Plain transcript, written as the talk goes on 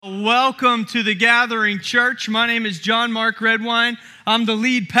Welcome to the Gathering Church. My name is John Mark Redwine. I'm the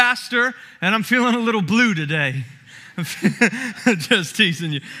lead pastor, and I'm feeling a little blue today. Just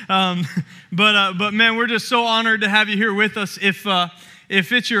teasing you. But man, we're just so honored to have you here with us. If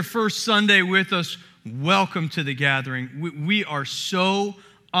it's your first Sunday with us, welcome to the Gathering. We are so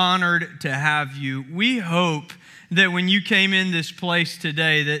honored to have you. We hope that when you came in this place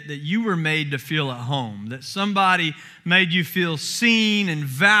today, that you were made to feel at home, that somebody made you feel seen and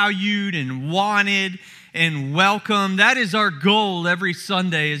valued and wanted and welcome. That is our goal every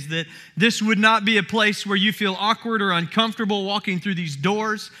Sunday, is that this would not be a place where you feel awkward or uncomfortable walking through these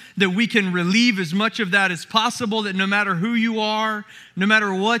doors, that we can relieve as much of that as possible, that no matter who you are, no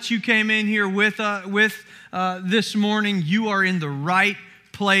matter what you came in here with this morning, you are in the right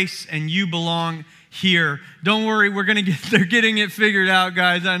place and you belong here. Don't worry, they're getting it figured out,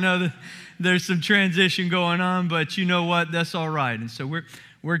 guys. I know that there's some transition going on, but you know what? That's all right. And so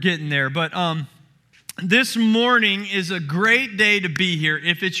we're getting there. But this morning is a great day to be here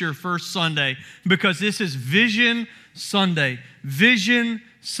if it's your first Sunday, because this is Vision Sunday. Vision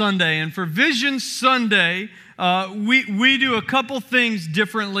Sunday. And for Vision Sunday, we do a couple things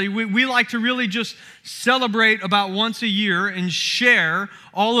differently. We like to really just celebrate about once a year and share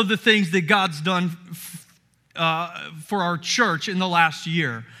all of the things that God's done for our church in the last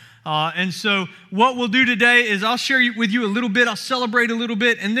year. And so what we'll do today is I'll share with you a little bit, I'll celebrate a little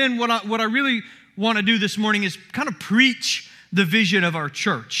bit, and then what I really want to do this morning is kind of preach the vision of our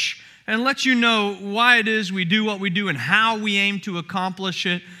church and let you know why it is we do what we do and how we aim to accomplish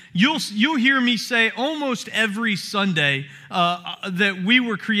it. You'll hear me say almost every Sunday that we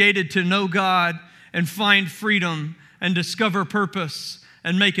were created to know God and find freedom and discover purpose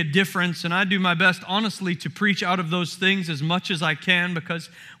and make a difference. And I do my best, honestly, to preach out of those things as much as I can, because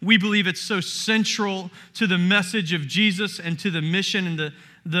we believe it's so central to the message of Jesus and to the mission and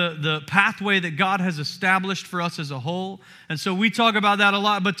the pathway that God has established for us as a whole. And so we talk about that a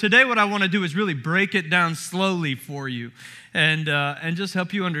lot. But today what I want to do is really break it down slowly for you and just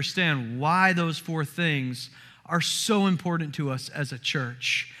help you understand why those four things are so important to us as a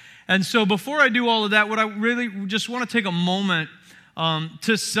church. And so before I do all of that, what I really just want to take a moment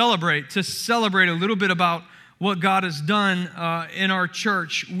to celebrate a little bit about what God has done in our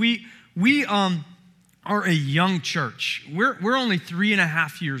church. We are a young church. We're only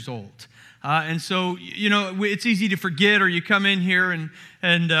 3.5 years old. And so, you know, it's easy to forget, or you come in here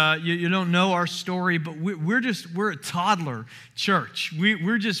and you don't know our story, but we're a toddler church.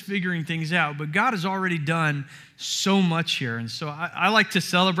 We're just figuring things out, but God has already done so much here. And so I like to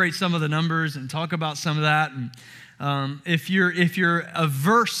celebrate some of the numbers and talk about some of that. And if you're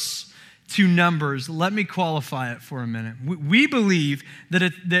averse to numbers, let me qualify it for a minute. We believe that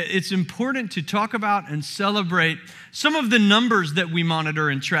it's important to talk about and celebrate some of the numbers that we monitor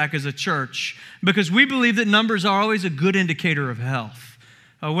and track as a church, because we believe that numbers are always a good indicator of health.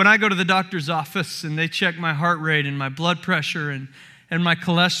 When I go to the doctor's office and they check my heart rate and my blood pressure and my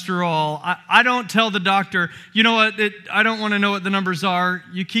cholesterol, I don't tell the doctor, you know what, I don't want to know what the numbers are.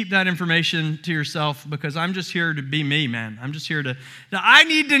 You keep that information to yourself, because I'm just here to be me, man. I'm just here I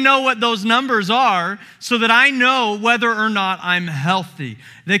need to know what those numbers are so that I know whether or not I'm healthy.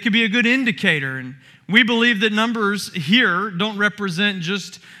 They could be a good indicator. And we believe that numbers here don't represent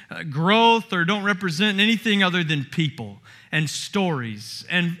just growth or don't represent anything other than people and stories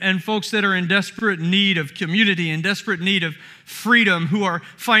and folks that are in desperate need of community, in desperate need of freedom, who are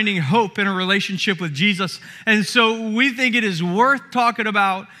finding hope in a relationship with Jesus. And so we think it is worth talking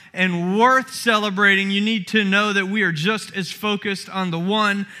about and worth celebrating. You need to know that we are just as focused on the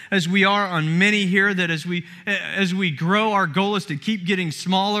one as we are on many here, that as we grow, our goal is to keep getting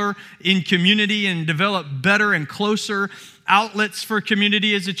smaller in community and develop better and closer outlets for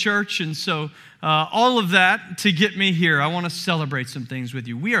community as a church. And so all of that to get me here, I want to celebrate some things with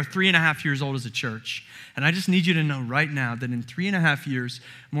you. We are 3.5 years old as a church. And I just need you to know right now that in 3.5 years,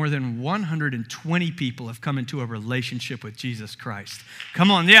 more than 120 people have come into a relationship with Jesus Christ. Come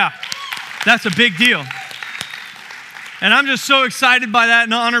on, yeah, that's a big deal. And I'm just so excited by that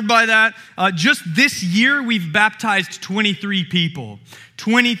and honored by that. Just this year, we've baptized 23 people.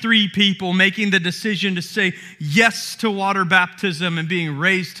 23 people making the decision to say yes to water baptism and being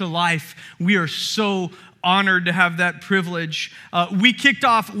raised to life. We are so honored to have that privilege. We kicked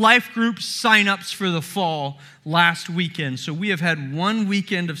off life group signups for the fall last weekend. So we have had one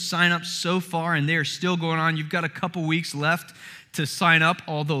weekend of signups so far, and they are still going on. You've got a couple weeks left to sign up,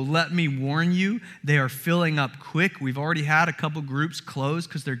 although let me warn you, they are filling up quick. We've already had a couple groups close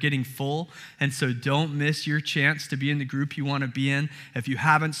because they're getting full, and so don't miss your chance to be in the group you want to be in. If you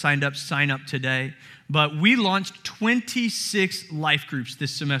haven't signed up, sign up today. But we launched 26 life groups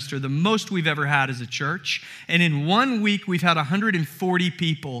this semester, the most we've ever had as a church. And in 1 week, we've had 140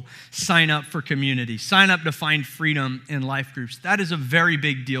 people sign up for community, sign up to find freedom in life groups. That is a very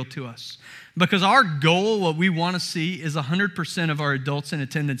big deal to us because our goal, what we want to see, is 100% of our adults in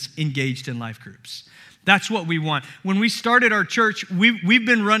attendance engaged in life groups. That's what we want. When we started our church, we've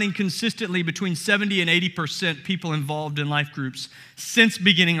been running consistently between 70 and 80% people involved in life groups since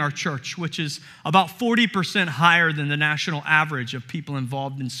beginning our church, which is about 40% higher than the national average of people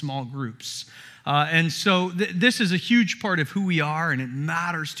involved in small groups. And so this is a huge part of who we are, and it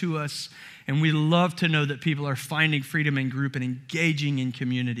matters to us. And we love to know that people are finding freedom in group and engaging in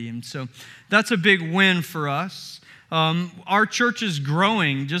community. And so that's a big win for us. Our church is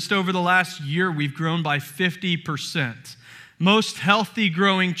growing. Just over the last year, we've grown by 50%. Most healthy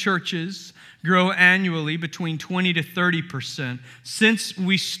growing churches grow annually between 20 to 30%. Since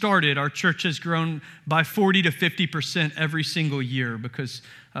we started, our church has grown by 40 to 50% every single year because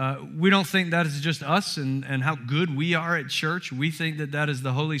we don't think that is just us and how good we are at church. We think that that is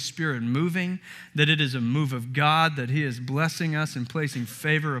the Holy Spirit moving, that it is a move of God, that He is blessing us and placing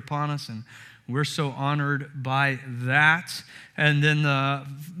favor upon us, and we're so honored by that. And then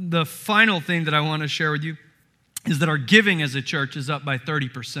the final thing that I want to share with you is that our giving as a church is up by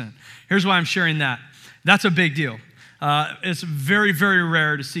 30%. Here's why I'm sharing that. That's a big deal. It's very, very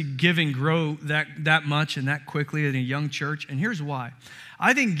rare to see giving grow that much and that quickly in a young church. And here's why.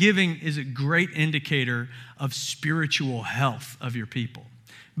 I think giving is a great indicator of spiritual health of your people.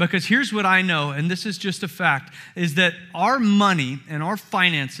 Because here's what I know, and this is just a fact, is that our money and our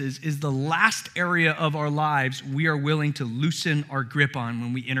finances is the last area of our lives we are willing to loosen our grip on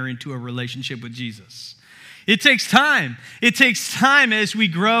when we enter into a relationship with Jesus. It takes time. It takes time as we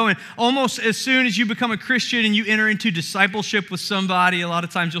grow, and almost as soon as you become a Christian and you enter into discipleship with somebody, a lot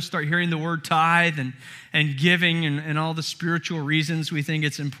of times you'll start hearing the word tithe and giving and all the spiritual reasons we think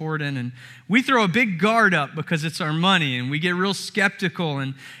it's important. And we throw a big guard up because it's our money, and we get real skeptical.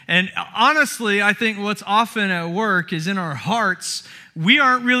 And honestly, I think what's often at work is in our hearts, we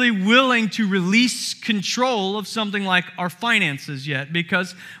aren't really willing to release control of something like our finances yet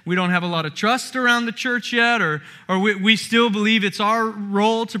because we don't have a lot of trust around the church yet, or we still believe it's our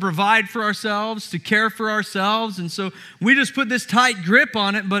role to provide for ourselves, to care for ourselves. And so we just put this tight grip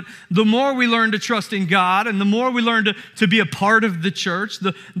on it. But the more we learn to trust in God and the more we learn to be a part of the church,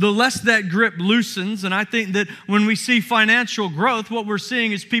 the less that grip loosens. And I think that when we see financial growth, what we're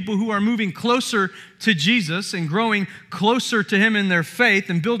seeing is people who are moving closer to Jesus and growing closer to Him in their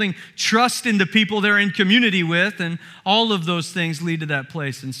faith and building trust in the people they're in community with, and all of those things lead to that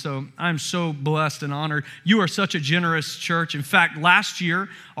place. And so I'm so blessed and honored. You are such a generous church. In fact, last year,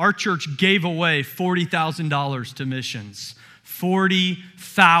 our church gave away $40,000 to missions.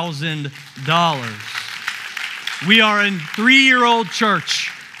 $40,000. We are a 3-year-old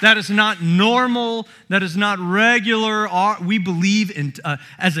church. That is not normal. That is not regular. We believe in,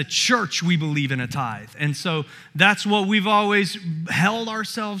 as a church, we believe in a tithe. And so that's what we've always held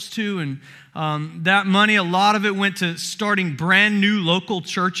ourselves to. And that money, a lot of it went to starting brand new local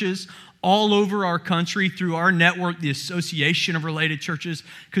churches all over our country through our network, the Association of Related Churches,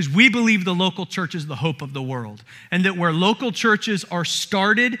 because we believe the local church is the hope of the world. And that where local churches are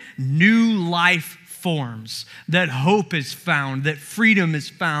started, new life forms, that hope is found, that freedom is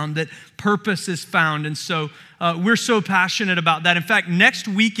found, that purpose is found. And so we're so passionate about that. In fact, next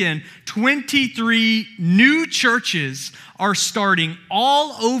weekend, 23 new churches are starting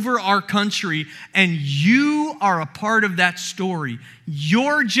all over our country, and you are a part of that story.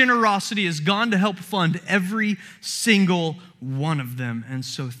 Your generosity has gone to help fund every single one of them. And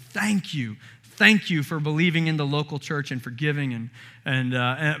so thank you. Thank you for believing in the local church and for giving.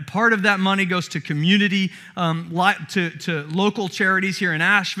 And part of that money goes to community, to local charities here in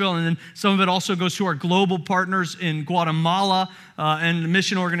Asheville. And then some of it also goes to our global partners in Guatemala and the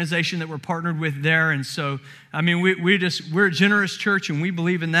mission organization that we're partnered with there. And so, I mean, we're a generous church, and we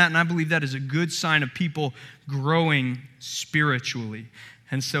believe in that. And I believe that is a good sign of people growing spiritually.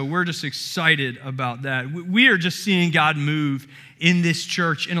 And so we're just excited about that. We are just seeing God move in this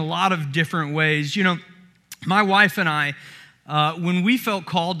church in a lot of different ways. You know, my wife and I, when we felt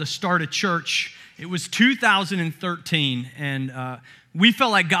called to start a church, it was 2013, and we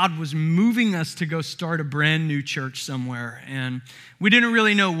felt like God was moving us to go start a brand new church somewhere. And we didn't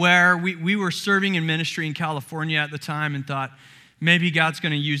really know where. We were serving in ministry in California at the time and thought, maybe God's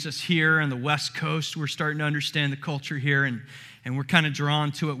going to use us here on the West Coast. We're starting to understand the culture here. and we're kind of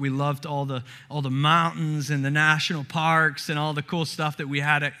drawn to it. We loved all the mountains and the national parks and all the cool stuff that we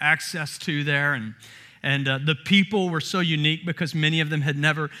had access to there. And the people were so unique because many of them had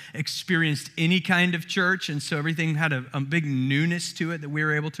never experienced any kind of church, and so everything had a big newness to it that we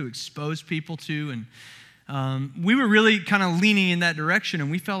were able to expose people to. And we were really kind of leaning in that direction, and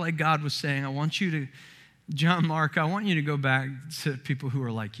we felt like God was saying, I want you to go back to people who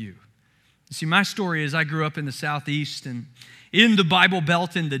are like you. See, my story is I grew up in the Southeast and in the Bible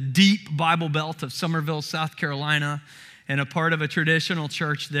Belt, in the deep Bible Belt of Summerville, South Carolina, and a part of a traditional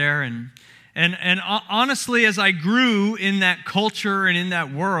church there. And honestly, as I grew in that culture and in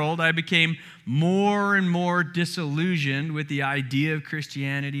that world, I became more and more disillusioned with the idea of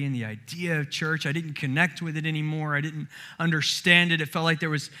Christianity and the idea of church. I didn't connect with it anymore. I didn't understand it. It felt like there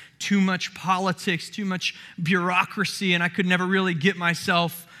was too much politics, too much bureaucracy, and I could never really get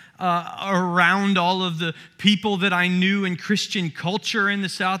myself around all of the people that I knew in Christian culture in the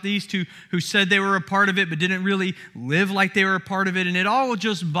Southeast who said they were a part of it but didn't really live like they were a part of it, and it all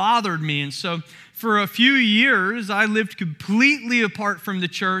just bothered me. And so for a few years, I lived completely apart from the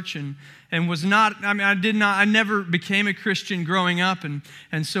church and was not, I never became a Christian growing up,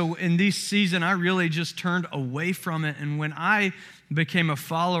 and so in this season, I really just turned away from it. And when I became a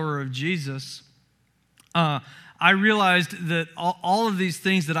follower of Jesus, I realized that all of these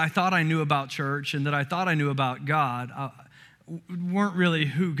things that I thought I knew about church and that I thought I knew about God weren't really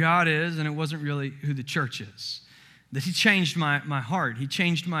who God is, and it wasn't really who the church is. That He changed my heart. He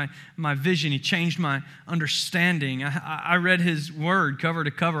changed my vision. He changed my understanding. I read His Word cover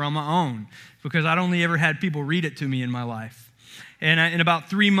to cover on my own because I'd only ever had people read it to me in my life. And in about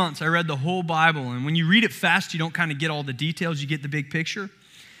 3 months, I read the whole Bible. And when you read it fast, you don't kind of get all the details. You get the big picture.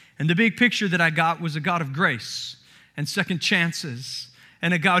 And the big picture that I got was a God of grace and second chances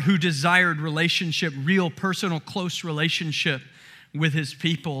and a God who desired relationship, real, personal, close relationship with His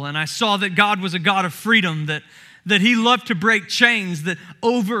people. And I saw that God was a God of freedom, that He loved to break chains, that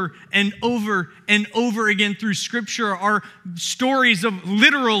over and over and over again through Scripture are stories of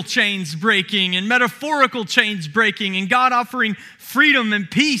literal chains breaking and metaphorical chains breaking and God offering freedom and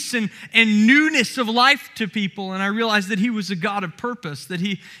peace and newness of life to people. And I realized that He was a God of purpose, that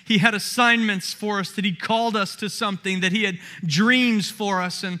He had assignments for us, that He called us to something, that He had dreams for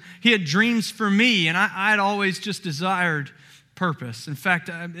us, and He had dreams for me. And I had always just desired purpose. In fact,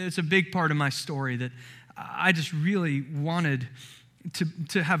 it's a big part of my story that I just really wanted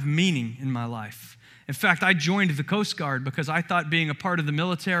to have meaning in my life. In fact, I joined the Coast Guard because I thought being a part of the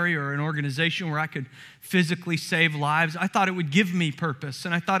military or an organization where I could physically save lives, I thought it would give me purpose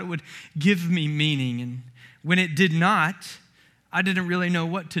and I thought it would give me meaning. And when it did not, I didn't really know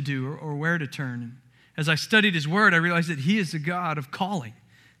what to do or where to turn. And as I studied His Word, I realized that He is a God of calling,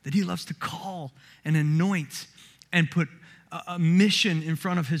 that He loves to call and anoint and put a mission in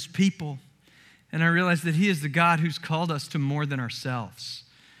front of His people. And I realized that He is the God who's called us to more than ourselves.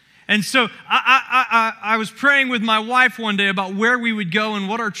 And so I was praying with my wife one day about where we would go and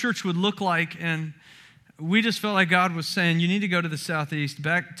what our church would look like. And we just felt like God was saying, you need to go to the Southeast,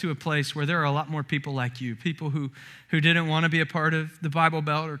 back to a place where there are a lot more people like you, people who didn't want to be a part of the Bible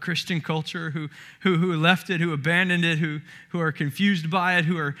Belt or Christian culture, who left it, who abandoned it, who are confused by it,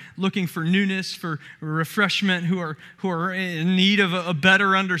 who are looking for newness, for refreshment, who are in need of a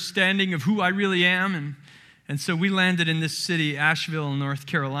better understanding of who I really am. And so we landed in this city, Asheville, North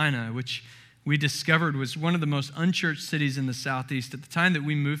Carolina, which we discovered was one of the most unchurched cities in the Southeast. At the time that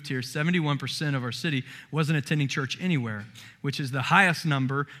we moved here, 71% of our city wasn't attending church anywhere, which is the highest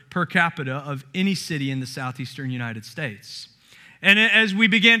number per capita of any city in the southeastern United States. And as we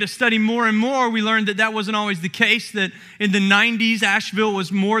began to study more and more, we learned that that wasn't always the case, that in the 90s, Asheville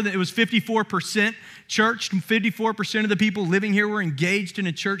was it was 54% church, and 54% of the people living here were engaged in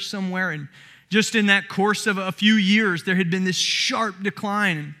a church somewhere. And just in that course of a few years, there had been this sharp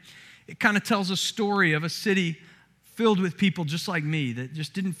decline. And it kind of tells a story of a city filled with people just like me that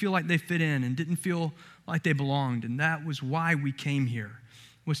just didn't feel like they fit in and didn't feel like they belonged. And that was why we came here,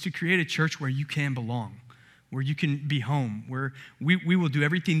 was to create a church where you can belong, where you can be home, where we will do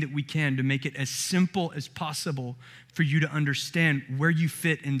everything that we can to make it as simple as possible for you to understand where you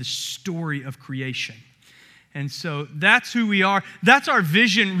fit in the story of creation. And so that's who we are. That's our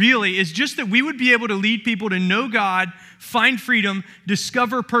vision, really, is just that we would be able to lead people to know God, find freedom,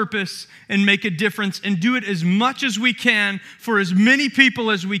 discover purpose, and make a difference, and do it as much as we can for as many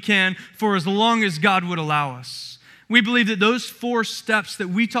people as we can for as long as God would allow us. We believe that those 4 steps that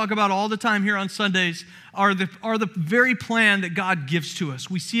we talk about all the time here on Sundays are the very plan that God gives to us.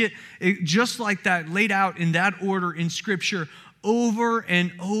 We see it just like that, laid out in that order in Scripture over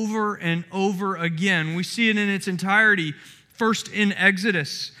and over and over again. We see it in its entirety first in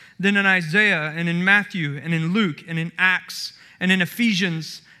Exodus, then in Isaiah, and in Matthew, and in Luke, and in Acts, and in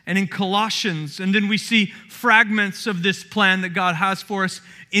Ephesians, and in Colossians. And then we see fragments of this plan that God has for us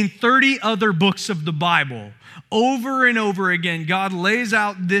in 30 other books of the Bible. Over and over again, God lays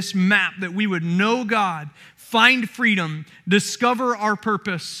out this map that we would know God, find freedom, discover our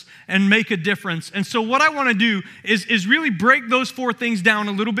purpose, and make a difference. And so what I want to do is really break those 4 things down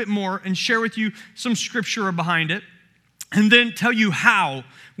a little bit more and share with you some scripture behind it, and then tell you how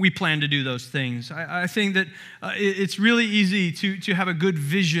we plan to do those things. I think that it's really easy to have a good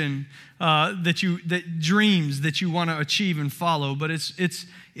vision, that dreams that you want to achieve and follow, but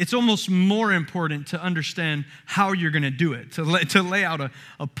it's almost more important to understand how you're going to do it, to lay out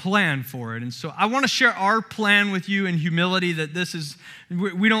a plan for it. And so I want to share our plan with you in humility, that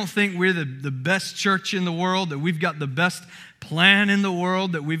we don't think we're the best church in the world, that we've got the best plan in the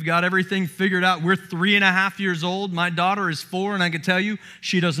world, that we've got everything figured out. We're 3.5 years old. My daughter is 4, and I can tell you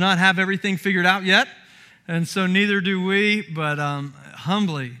she does not have everything figured out yet. And so neither do we, but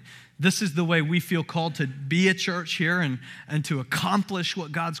humbly, this is the way we feel called to be a church here and to accomplish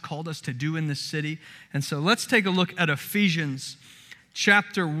what God's called us to do in this city. And so let's take a look at Ephesians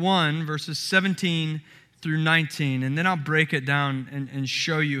chapter 1, verses 17 through 19. And then I'll break it down and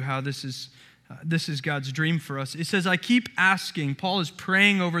show you how this is God's dream for us. It says, I keep asking, Paul is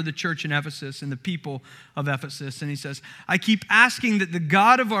praying over the church in Ephesus and the people of Ephesus. And he says, I keep asking that the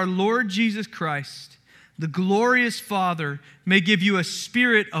God of our Lord Jesus Christ, the glorious Father, may give you a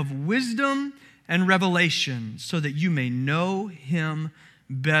spirit of wisdom and revelation so that you may know him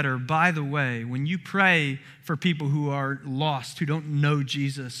better. By the way, when you pray for people who are lost, who don't know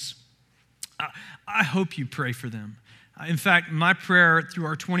Jesus, I hope you pray for them. In fact, my prayer through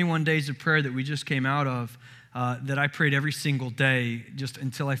our 21 days of prayer that we just came out of, that I prayed every single day just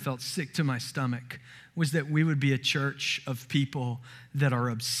until I felt sick to my stomach, was that we would be a church of people that are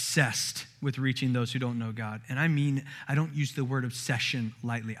obsessed with reaching those who don't know God. And I don't use the word obsession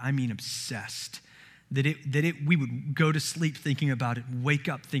lightly. I mean obsessed. We would go to sleep thinking about it, wake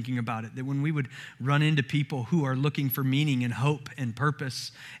up thinking about it. That when we would run into people who are looking for meaning and hope and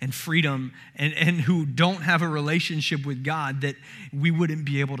purpose and freedom and who don't have a relationship with God, that we wouldn't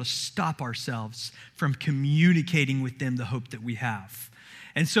be able to stop ourselves from communicating with them the hope that we have.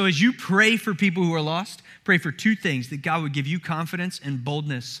 And so as you pray for people who are lost, pray for 2 things: that God would give you confidence and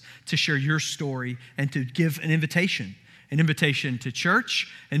boldness to share your story and to give an invitation to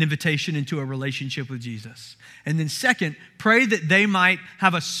church, an invitation into a relationship with Jesus. And then second, pray that they might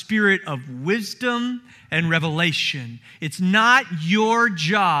have a spirit of wisdom and revelation. It's not your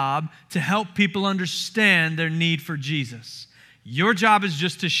job to help people understand their need for Jesus. Your job is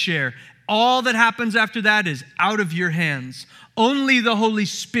just to share. All that happens after that is out of your hands. Only the Holy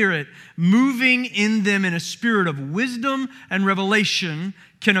Spirit moving in them in a spirit of wisdom and revelation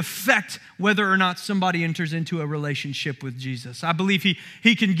can affect whether or not somebody enters into a relationship with Jesus. I believe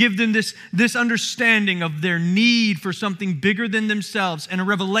he can give them this understanding of their need for something bigger than themselves and a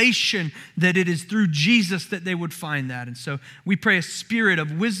revelation that it is through Jesus that they would find that. And so we pray a spirit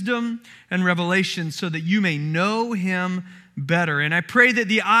of wisdom and revelation so that you may know him better. And I pray that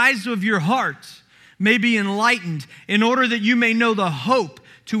the eyes of your heart may be enlightened in order that you may know the hope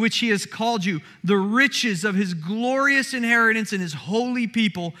to which he has called you, the riches of his glorious inheritance in his holy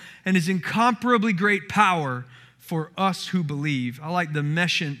people, and his incomparably great power for us who believe. I like the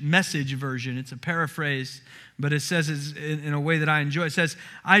Message version. It's a paraphrase, but it says in a way that I enjoy. It says,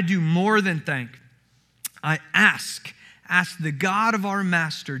 I do more than thank. I ask the God of our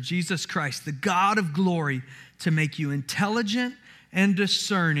Master, Jesus Christ, the God of glory, to make you intelligent and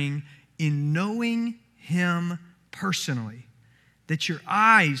discerning in knowing him personally, that your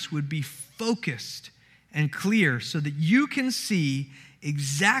eyes would be focused and clear so that you can see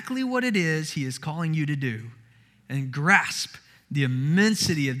exactly what it is he is calling you to do and grasp the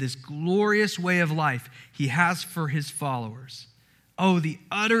immensity of this glorious way of life he has for his followers. Oh, the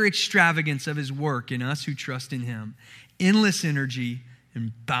utter extravagance of his work in us who trust in him, endless energy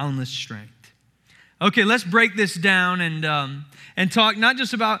and boundless strength. Okay, let's break this down and talk not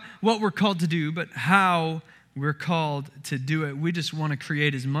just about what we're called to do, but how we're called to do it. We just want to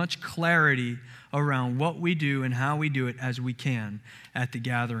create as much clarity around what we do and how we do it as we can at the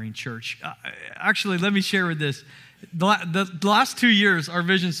Gathering Church. Actually, let me share with this. The last 2 years, our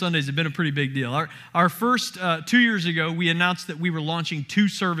Vision Sundays have been a pretty big deal. Our first 2 years ago, we announced that we were launching 2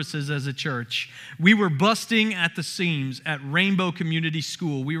 services as a church. We were busting at the seams at Rainbow Community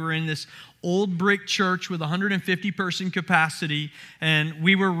School. We were in this old brick church with 150-person capacity, and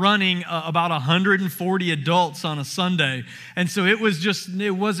we were running about 140 adults on a Sunday. And so it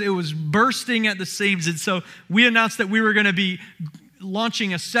was bursting at the seams. And so we announced that we were going to be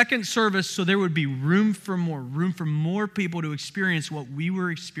launching a second service so there would be room for more people to experience what we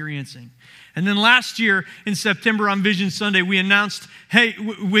were experiencing. And then last year in September on Vision Sunday, we announced, hey,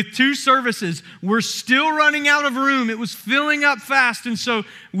 with 2 services, we're still running out of room. It was filling up fast. And so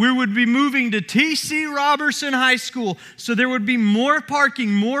we would be moving to T.C. Robertson High School so there would be more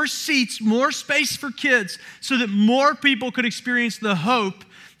parking, more seats, more space for kids so that more people could experience the hope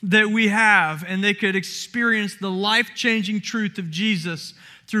that we have, and they could experience the life-changing truth of Jesus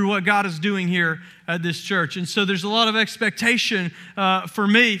through what God is doing here at this church. And so there's a lot of expectation for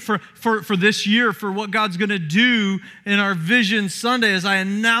me for this year, for what God's going to do in our Vision Sunday. As I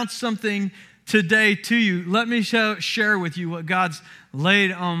announce something today to you, let me share with you what God's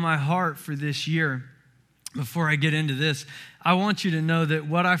laid on my heart for this year. Before I get into this, I want you to know that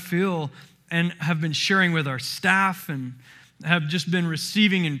what I feel and have been sharing with our staff and have just been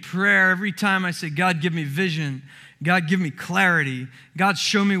receiving in prayer every time I say, God, give me vision. God, give me clarity. God,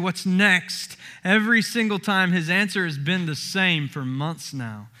 show me what's next. Every single time his answer has been the same for months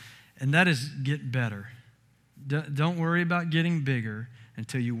now, and that is get better. Don't worry about getting bigger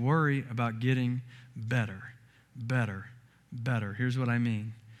until you worry about getting better, better, better. Here's what I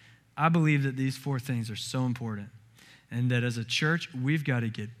mean. I believe that these 4 things are so important, and that as a church, we've got to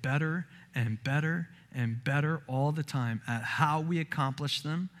get better and better and better all the time at how we accomplish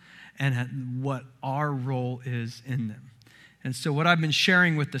them and at what our role is in them. And so what I've been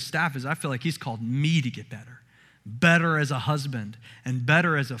sharing with the staff is I feel like he's called me to get better as a husband and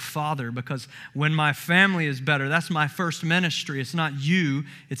better as a father, because when my family is better, that's my first ministry. It's not you,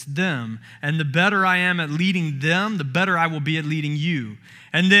 it's them. And the better I am at leading them, the better I will be at leading you.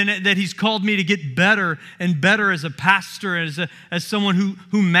 And then that he's called me to get better and better as a pastor, as someone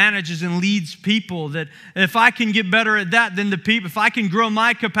who manages and leads people. That if I can get better at that, then the people, if I can grow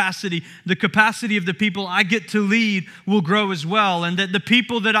my capacity, the capacity of the people I get to lead will grow as well. And that the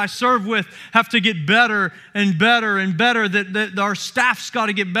people that I serve with have to get better and better and better. That our staff's got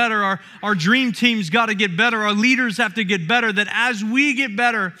to get better. Our dream team's got to get better. Our leaders have to get better. That as we get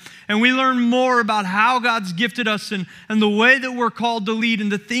better and we learn more about how God's gifted us and the way that we're called to lead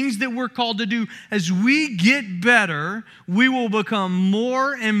and the things that we're called to do, as we get better, we will become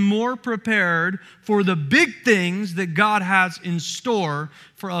more and more prepared for the big things that God has in store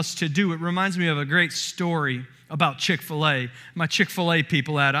for us to do. It reminds me of a great story about Chick-fil-A. My Chick-fil-A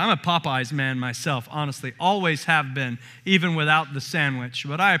people I'm a Popeyes man myself, honestly. Always have been, even without the sandwich.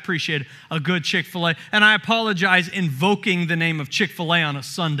 But I appreciate a good Chick-fil-A. And I apologize invoking the name of Chick-fil-A on a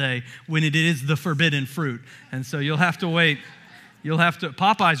Sunday when it is the forbidden fruit. And so you'll have to wait.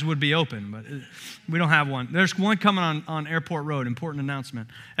 Popeyes would be open, but we don't have one. There's one coming on Airport Road, important announcement.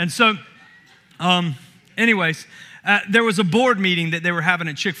 And so, anyways, there was a board meeting that they were having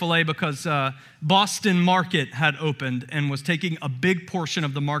at Chick-fil-A because Boston Market had opened and was taking a big portion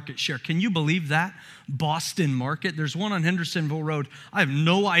of the market share. Can you believe that? Boston Market. There's one on Hendersonville Road. I have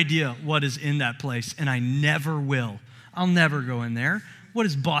no idea what is in that place, and I never will. I'll never go in there. What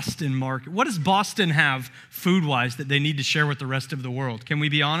is Boston Market? What does Boston have food-wise that they need to share with the rest of the world? Can we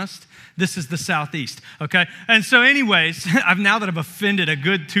be honest? This is the Southeast, okay? And so anyways, now that I've offended a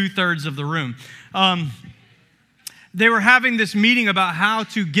good 2/3 of the room, they were having this meeting about how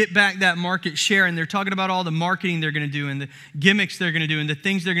to get back that market share, and they're talking about all the marketing they're going to do and the gimmicks they're going to do and the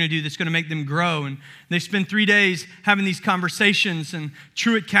things they're going to do that's going to make them grow. And they spend 3 days having these conversations, and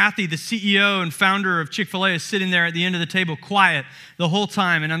Truett Cathy, the CEO and founder of Chick-fil-A, is sitting there at the end of the table quiet the whole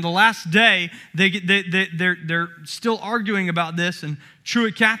time. And on the last day, they're still arguing about this, and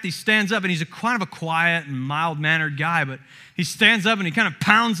Truett Cathy stands up, and he's kind of a quiet and mild-mannered guy, but he stands up and he kind of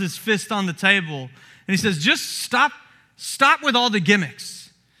pounds his fist on the table. And he says, just stop with all the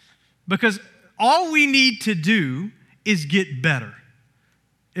gimmicks, because all we need to do is get better.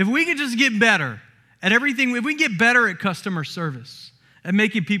 If we could just get better at everything, if we get better at customer service, at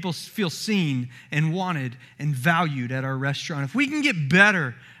making people feel seen and wanted and valued at our restaurant, if we can get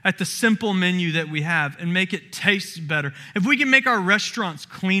better at the simple menu that we have and make it taste better, if we can make our restaurants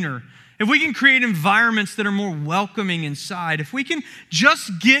cleaner, if we can create environments that are more welcoming inside, if we can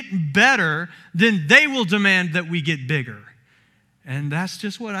just get better, then they will demand that we get bigger. And that's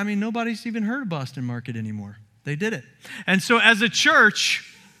just nobody's even heard of Boston Market anymore. They did it. And so as a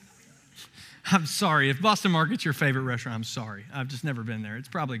church, I'm sorry. If Boston Market's your favorite restaurant, I'm sorry. I've just never been there. It's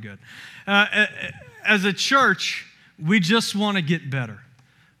probably good. As a church, we just want to get better.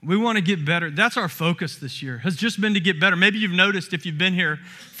 We want to get better. That's our focus this year, has just been to get better. Maybe you've noticed if you've been here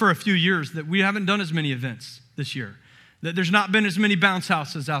for a few years that we haven't done as many events this year. That there's not been as many bounce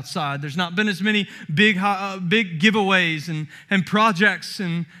houses outside. There's not been as many big giveaways and projects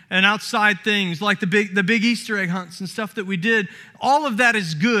and outside things like the big Easter egg hunts and stuff that we did. All of that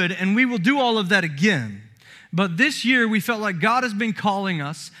is good, and we will do all of that again. But this year, we felt like God has been calling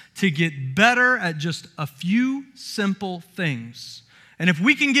us to get better at just a few simple things. And if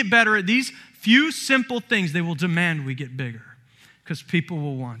we can get better at these few simple things, they will demand we get bigger because people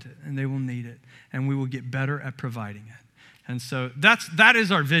will want it and they will need it, and we will get better at providing it. And so that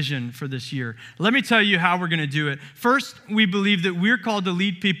is our vision for this year. Let me tell you how we're going to do it. First, we believe that we're called to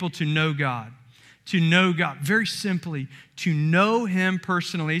lead people to know God. To know God, very simply, to know Him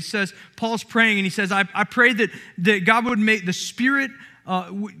personally. He says, Paul's praying and he says, I pray that God would make the Spirit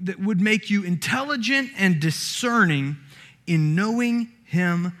that would make you intelligent and discerning in knowing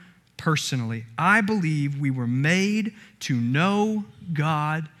Him personally. I believe we were made to know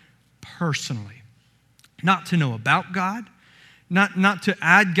God personally. Not to know about God, not to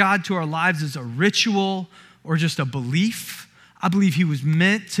add God to our lives as a ritual or just a belief. I believe He was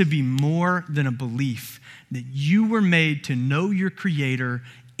meant to be more than a belief, that you were made to know your Creator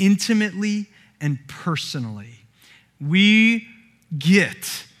intimately and personally. We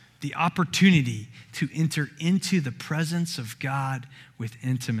get the opportunity to enter into the presence of God with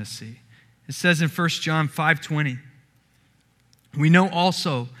intimacy. It says in 1 John 5:20, we know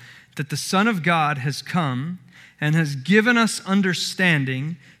also that the Son of God has come and has given us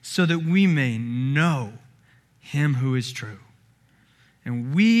understanding so that we may know Him who is true.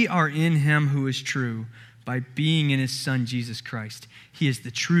 And we are in Him who is true by being in His Son, Jesus Christ. He is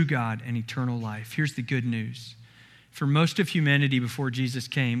the true God and eternal life. Here's the good news. For most of humanity before Jesus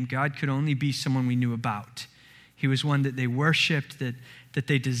came, God could only be someone we knew about. He was one that they worshiped, that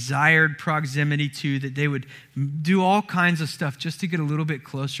they desired proximity to, that they would do all kinds of stuff just to get a little bit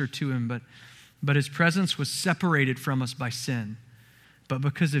closer to Him. But His presence was separated from us by sin. But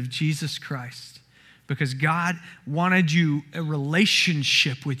because of Jesus Christ, because God wanted a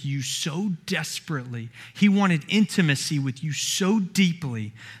relationship with you so desperately. He wanted intimacy with you so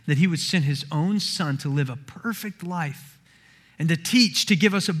deeply that He would send His own Son to live a perfect life and to teach, to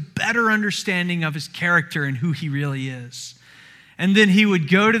give us a better understanding of His character and who He really is. And then He would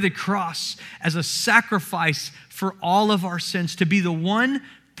go to the cross as a sacrifice for all of our sins, to be the one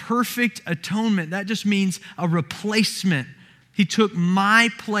perfect atonement. That just means a replacement. He took my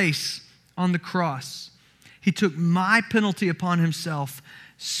place on the cross. He took my penalty upon Himself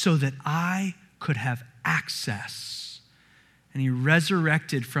so that I could have access. And He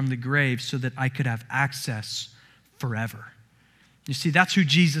resurrected from the grave so that I could have access forever. You see, that's who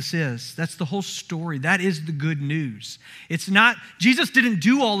Jesus is. That's the whole story. That is the good news. It's not, Jesus didn't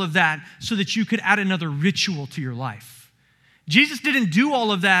do all of that so that you could add another ritual to your life. Jesus didn't do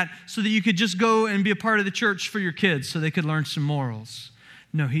all of that so that you could just go and be a part of the church for your kids so they could learn some morals.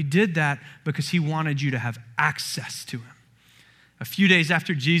 No, He did that because He wanted you to have access to Him. A few days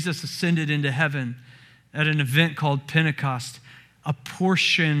after Jesus ascended into heaven at an event called Pentecost, a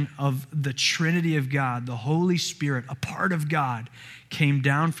portion of the Trinity of God, the Holy Spirit, a part of God, came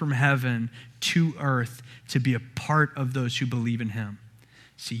down from heaven to earth to be a part of those who believe in Him.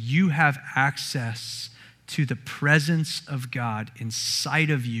 See, you have access to the presence of God inside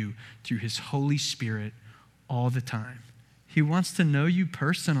of you through His Holy Spirit all the time. He wants to know you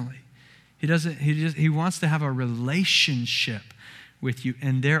personally. He wants to have a relationship with you,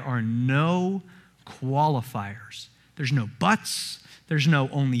 and there are no qualifiers. There's no buts. There's no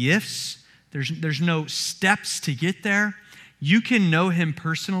only ifs. There's no steps to get there. You can know Him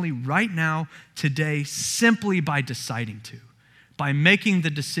personally right now, today, simply by deciding to, by making the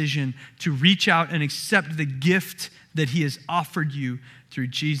decision to reach out and accept the gift that He has offered you through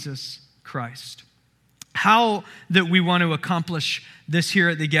Jesus Christ. How that we want to accomplish this here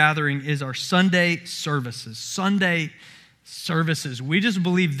at the gathering is our Sunday services. Sunday services. We just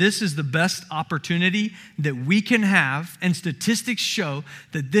believe this is the best opportunity that we can have, and statistics show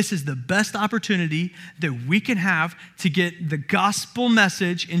that this is the best opportunity that we can have to get the gospel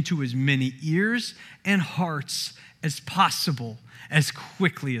message into as many ears and hearts as possible, as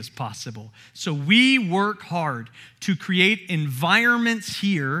quickly as possible. So we work hard to create environments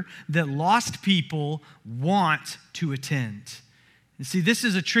here that lost people want to attend. And see, this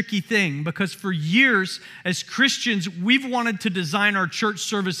is a tricky thing because for years as Christians, we've wanted to design our church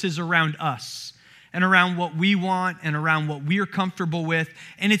services around us. and around what we want and around what we are comfortable with.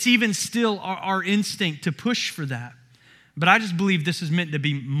 And it's even still our instinct to push for that. But I just believe this is meant to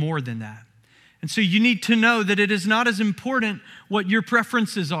be more than that. And so you need to know that it is not as important what your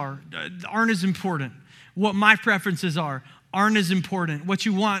preferences aren't as important. What my preferences aren't as important. What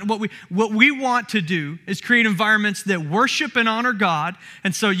we want to do is create environments that worship and honor God.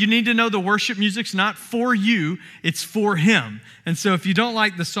 And so you need to know the worship music's not for you, it's for Him. And so if you don't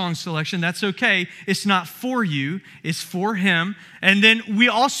like the song selection, that's okay. It's not for you, it's for Him. And then we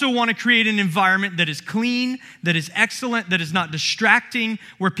also want to create an environment that is clean, that is excellent, that is not distracting,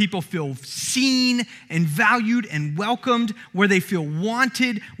 where people feel seen and valued and welcomed, where they feel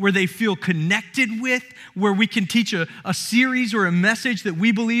wanted, where they feel connected with, where we can teach a series or a message that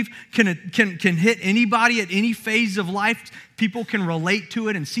we believe can hit anybody at any phase of life. People can relate to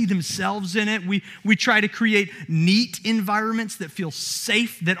it and see themselves in it. We try to create neat environments that feel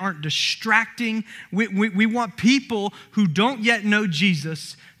safe, that aren't distracting. We want people who don't yet know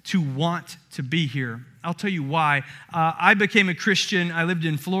Jesus to want to be here. I'll tell you why. I became a Christian. I lived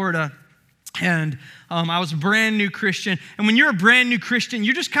in Florida. And I was a brand new Christian. And when you're a brand new Christian,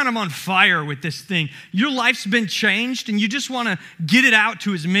 you're just kind of on fire with this thing. Your life's been changed and you just want to get it out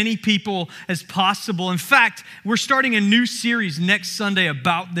to as many people as possible. In fact, we're starting a new series next Sunday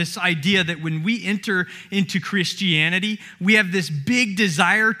about this idea that when we enter into Christianity, we have this big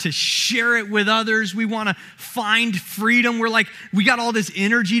desire to share it with others. We want to find freedom. We got all this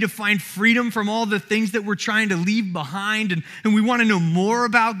energy to find freedom from all the things that we're trying to leave behind. And we want to know more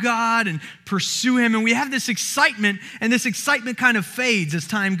about God and pursue Him. And we have this excitement, and this excitement kind of fades as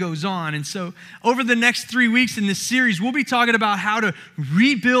time goes on. And so over the next 3 weeks in this series, we'll be talking about how to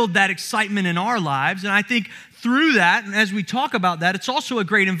rebuild that excitement in our lives. And I think through that, and as we talk about that, it's also a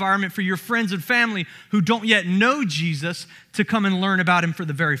great environment for your friends and family who don't yet know Jesus to come and learn about Him for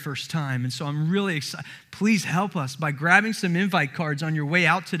the very first time. And so I'm really excited. Please help us by grabbing some invite cards on your way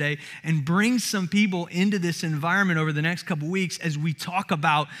out today and bring some people into this environment over the next couple weeks as we talk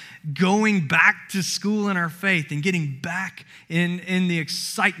about going back to school in our faith and getting back in the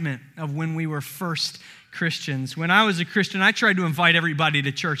excitement of when we were first Christians. When I was a Christian, I tried to invite everybody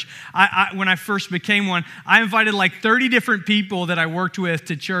to church. When I first became one, I invited like 30 different people that I worked with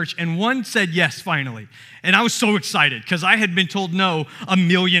to church, and one said yes finally. And I was so excited because I had been told no a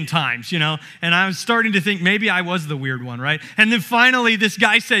million times, and I was starting to think maybe I was the weird one, right? And then finally this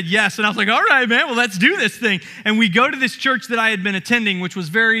guy said yes, and I was like, all right, man, well, let's do this thing. And we go to this church that I had been attending, which was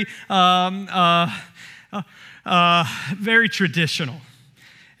very traditional.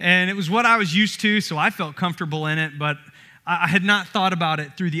 And it was what I was used to, so I felt comfortable in it, but I had not thought about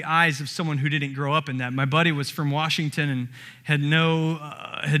it through the eyes of someone who didn't grow up in that. My buddy was from Washington and had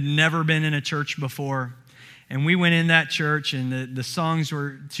never been in a church before. And we went in that church, and the songs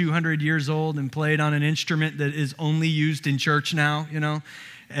were 200 years old and played on an instrument that is only used in church now,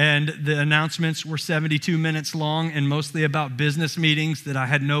 And the announcements were 72 minutes long and mostly about business meetings that I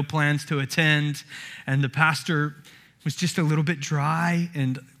had no plans to attend. And the pastor was just a little bit dry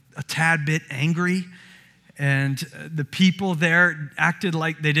and a tad bit angry. And the people there acted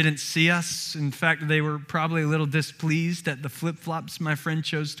like they didn't see us. In fact, they were probably a little displeased at the flip-flops my friend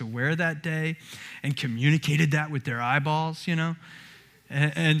chose to wear that day and communicated that with their eyeballs,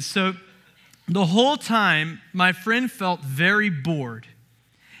 And so the whole time, my friend felt very bored,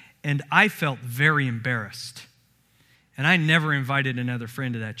 and I felt very embarrassed. And I never invited another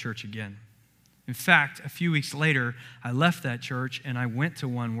friend to that church again. In fact, a few weeks later, I left that church and I went to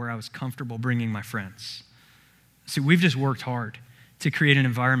one where I was comfortable bringing my friends. See, we've just worked hard to create an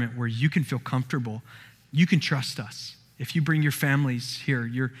environment where you can feel comfortable. You can trust us. If you bring your families here,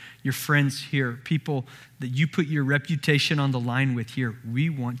 your friends here, people that you put your reputation on the line with here, we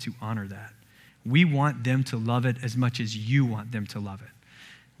want to honor that. We want them to love it as much as you want them to love it.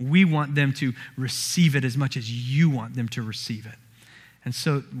 We want them to receive it as much as you want them to receive it. And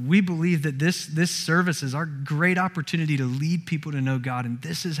so we believe that this service is our great opportunity to lead people to know God, and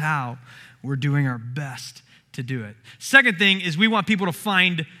this is how we're doing our best to do it. Second thing is we want people to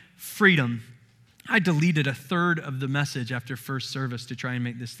find freedom. I deleted a third of the message after first service to try and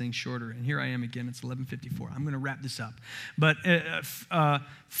make this thing shorter, and here I am again. It's 11:54. I'm going to wrap this up. But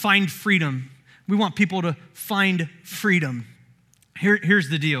find freedom. We want people to find freedom. Here's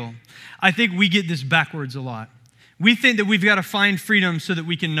the deal. I think we get this backwards a lot. We think that we've got to find freedom so that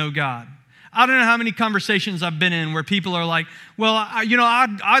we can know God. I don't know how many conversations I've been in where people are like, well,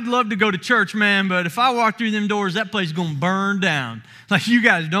 I'd love to go to church, man, but if I walk through them doors, that place is going to burn down. Like, you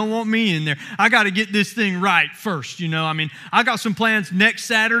guys don't want me in there. I got to get this thing right first, I got some plans next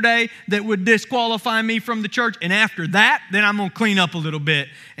Saturday that would disqualify me from the church, and after that, then I'm going to clean up a little bit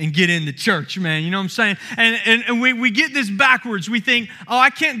and get in the church, man. You know what I'm saying? And we get this backwards. We think, oh, I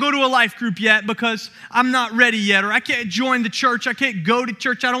can't go to a life group yet because I'm not ready yet, or I can't join the church. I can't go to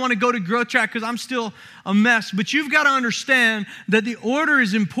church. I don't want to go to Growth Track because I'm still a mess. But you've got to understand that the order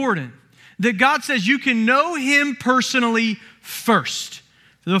is important. That God says you can know Him personally first.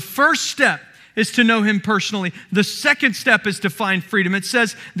 The first step is to know Him personally. The second step is to find freedom. It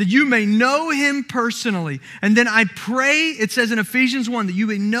says that you may know Him personally. And then I pray, it says in Ephesians 1, that you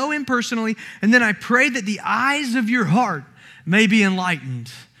may know Him personally. And then I pray that the eyes of your heart may be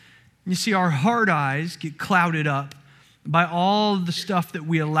enlightened. You see, our heart eyes get clouded up by all the stuff that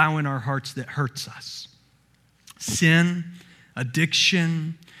we allow in our hearts that hurts us. Sin,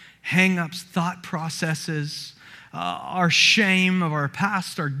 addiction, hang-ups, thought processes, our shame of our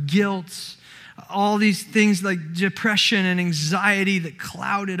past, our guilt, all these things like depression and anxiety that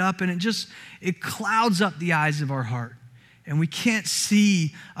cloud it up, and it clouds up the eyes of our heart. And we can't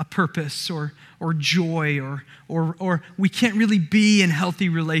see a purpose or joy or we can't really be in healthy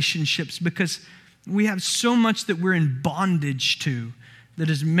relationships because we have so much that we're in bondage to that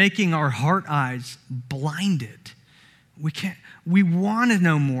is making our heart eyes blinded. We want to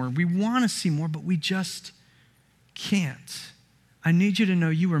know more. We want to see more, but we just can't. I need you to know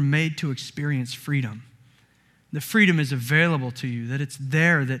you were made to experience freedom. The freedom is available to you, that it's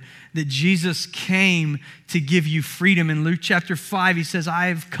there, that Jesus came to give you freedom. In Luke chapter 5, He says, I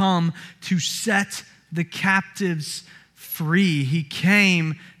have come to set the captives free. He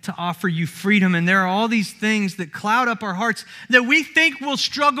came to offer you freedom. And there are all these things that cloud up our hearts that we think we'll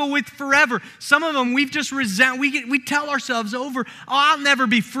struggle with forever. Some of them we've just we tell ourselves over, I'll never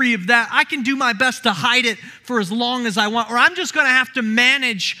be free of that. I can do my best to hide it for as long as I want, or I'm just going to have to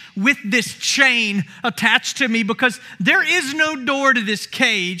manage with this chain attached to me because there is no door to this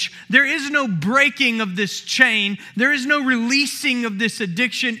cage. There is no breaking of this chain. There is no releasing of this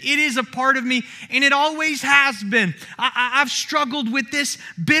addiction. It is a part of me, and it always has been. I've struggled with this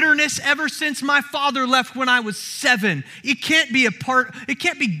bitterness ever since my father left when I was 7. It can't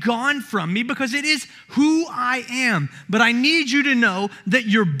be gone from me because it is who I am. But I need you to know that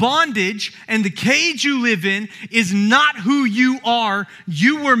your bondage and the cage you live in is not who you are.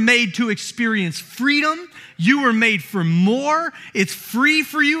 You were made to experience freedom. You were made for more. It's free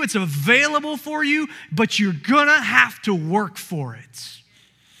for you. It's available for you, but you're gonna have to work for it.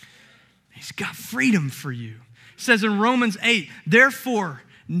 He's got freedom for you. It says in Romans 8, therefore,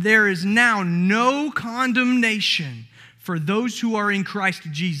 there is now no condemnation for those who are in Christ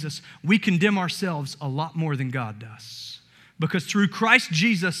Jesus. We condemn ourselves a lot more than God does. Because through Christ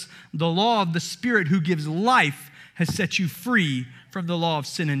Jesus, the law of the Spirit who gives life has set you free from the law of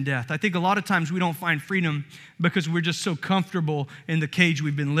sin and death. I think a lot of times we don't find freedom because we're just so comfortable in the cage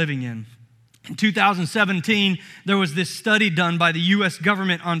we've been living in. In 2017, there was this study done by the U.S.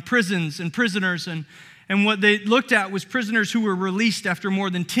 government on prisons and prisoners, and what they looked at was prisoners who were released after more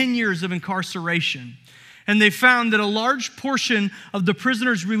than 10 years of incarceration. And they found that a large portion of the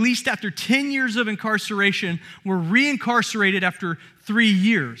prisoners released after 10 years of incarceration were reincarcerated after 3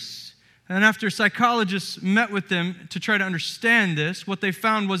 years. And after psychologists met with them to try to understand this, what they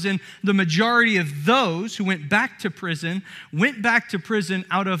found was in the majority of those who went back to prison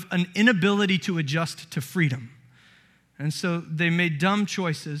out of an inability to adjust to freedom. And so they made dumb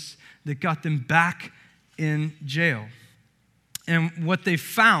choices that got them back in jail. And what they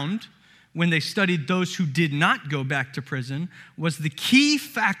found when they studied those who did not go back to prison was the key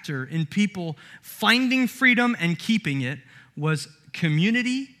factor in people finding freedom and keeping it was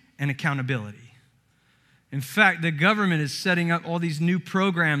community and accountability. In fact, the government is setting up all these new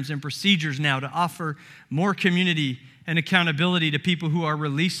programs and procedures now to offer more community and accountability to people who are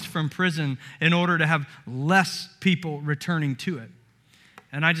released from prison in order to have less people returning to it.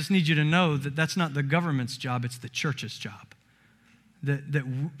 And I just need you to know that that's not the government's job, it's the church's job. That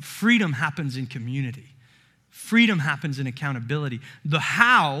freedom happens in community. Freedom happens in accountability. The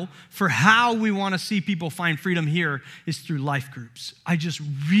how we want to see people find freedom here is through life groups. I just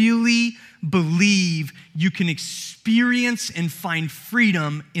really believe you can experience and find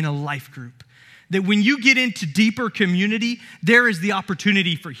freedom in a life group. That when you get into deeper community, there is the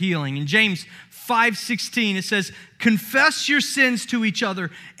opportunity for healing. In James 5:16, it says, confess your sins to each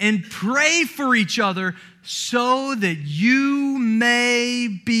other and pray for each other so that you may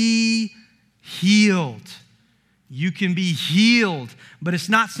be healed. You can be healed, but it's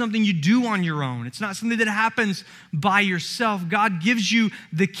not something you do on your own. It's not something that happens by yourself. God gives you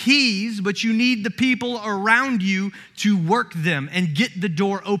the keys, but you need the people around you to work them and get the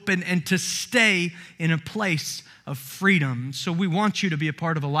door open and to stay in a place of freedom. So we want you to be a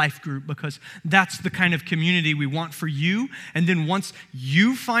part of a life group because that's the kind of community we want for you. And then once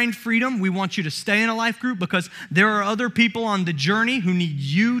you find freedom, we want you to stay in a life group because there are other people on the journey who need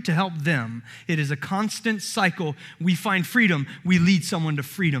you to help them. It is a constant cycle. We find freedom, we lead someone to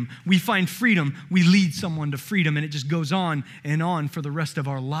freedom. We find freedom, we lead someone to freedom. And it just goes on and on for the rest of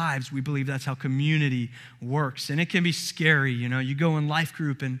our lives. We believe that's how community works. And it can be scary. You go in life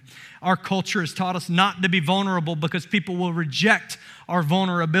group and our culture has taught us not to be vulnerable because people will reject our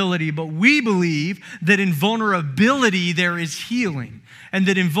vulnerability. But we believe that in vulnerability, there is healing. And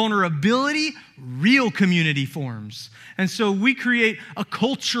that in vulnerability, real community forms. And so we create a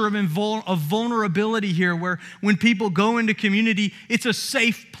culture of vulnerability here where when people go into community, it's a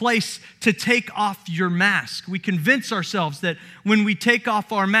safe place to take off your mask. We convince ourselves that when we take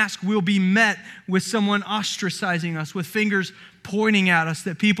off our mask, we'll be met with someone ostracizing us, with fingers pointing at us,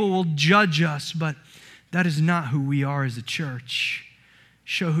 that people will judge us. But that is not who we are as a church.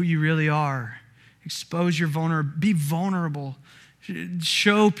 Show who you really are. Expose your vulnerability. Be vulnerable.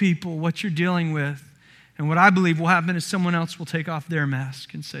 Show people what you're dealing with. And what I believe will happen is someone else will take off their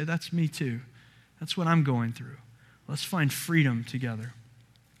mask and say, that's me too. That's what I'm going through. Let's find freedom together.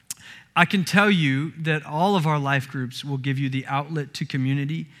 I can tell you that all of our life groups will give you the outlet to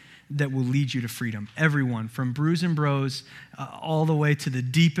community that will lead you to freedom. Everyone, from Brews and Bros all the way to the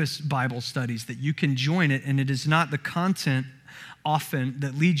deepest Bible studies, that you can join it. And it is not the content often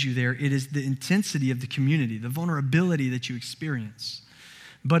that leads you there. It is the intensity of the community, the vulnerability that you experience.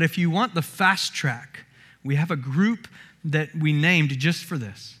 But if you want the fast track, we have a group that we named just for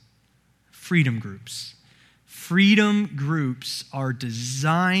this, freedom groups. Freedom groups are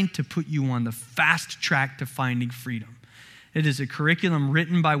designed to put you on the fast track to finding freedom. It is a curriculum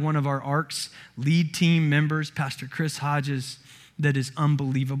written by one of our ARC's lead team members, Pastor Chris Hodges, that is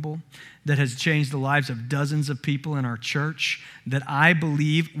unbelievable, that has changed the lives of dozens of people in our church, that I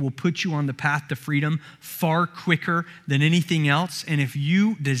believe will put you on the path to freedom far quicker than anything else. And if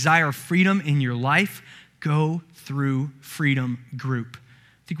you desire freedom in your life, go through Freedom Group.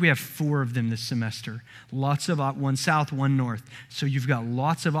 I think we have 4 of them this semester. Lots of, one south, one north. So you've got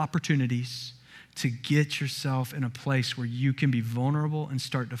lots of opportunities to get yourself in a place where you can be vulnerable and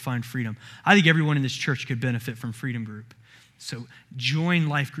start to find freedom. I think everyone in this church could benefit from Freedom Group. So join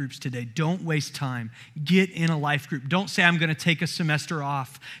life groups today. Don't waste time. Get in a life group. Don't say, I'm going to take a semester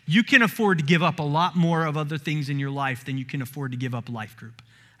off. You can afford to give up a lot more of other things in your life than you can afford to give up life group.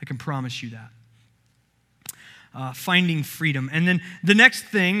 I can promise you that. Finding freedom. And then the next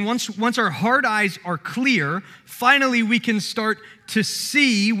thing, once our heart eyes are clear, finally we can start to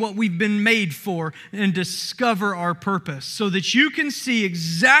see what we've been made for and discover our purpose so that you can see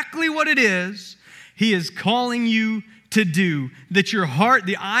exactly what it is He is calling you to do, that your heart,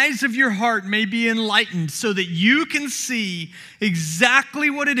 the eyes of your heart may be enlightened so that you can see exactly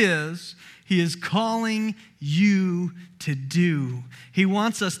what it is He is calling you to do. He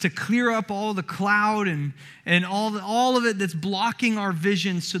wants us to clear up all the cloud and all of it that's blocking our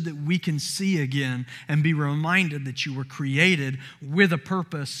vision so that we can see again and be reminded that you were created with a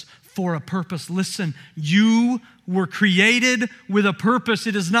purpose, for a purpose. Listen, you were created with a purpose.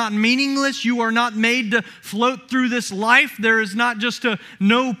 It is not meaningless. You are not made to float through this life. There is not just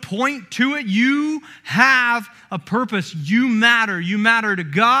no point to it. You have a purpose. You matter. You matter to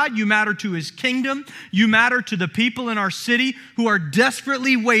God. You matter to His kingdom. You matter to the people in our city who are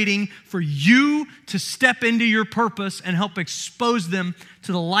desperately waiting for you to step into your purpose and help expose them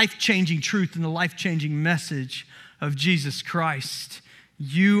to the life-changing truth and the life-changing message of Jesus Christ.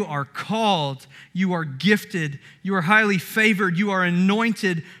 You are called, you are gifted, you are highly favored, you are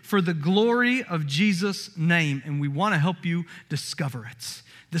anointed for the glory of Jesus' name, and we want to help you discover it.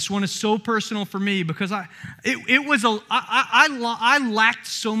 This one is so personal for me because I lacked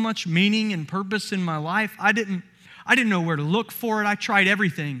so much meaning and purpose in my life. I didn't know where to look for it. I tried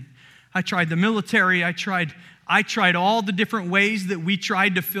everything. I tried the military. I tried all the different ways that we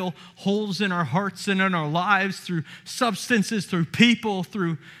tried to fill holes in our hearts and in our lives through substances, through people,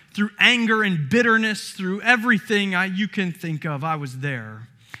 through anger and bitterness, through everything you can think of. I was there.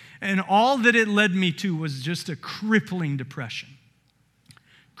 And all that it led me to was just a crippling depression.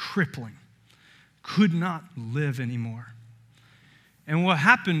 Crippling. Could not live anymore. And what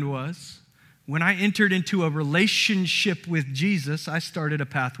happened was, when I entered into a relationship with Jesus, I started a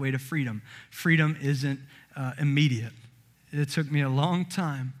pathway to freedom. Freedom isn't immediate. It took me a long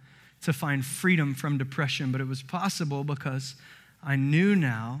time to find freedom from depression, but it was possible because I knew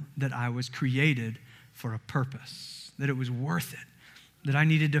now that I was created for a purpose, that it was worth it, that I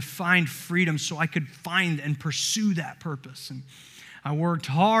needed to find freedom so I could find and pursue that purpose. And I worked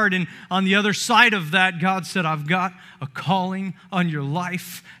hard, and on the other side of that, God said, I've got a calling on your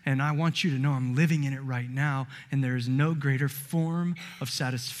life, and I want you to know I'm living in it right now, and there is no greater form of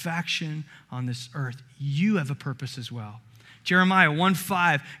satisfaction on this earth. You have a purpose as well. Jeremiah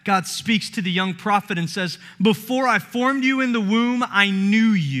 1:5, God speaks to the young prophet and says, before I formed you in the womb, I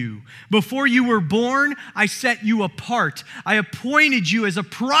knew you. Before you were born, I set you apart. I appointed you as a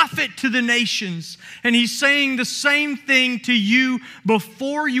prophet to the nations. And he's saying the same thing to you.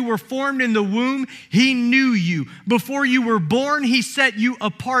 Before you were formed in the womb, he knew you. Before you were born, he set you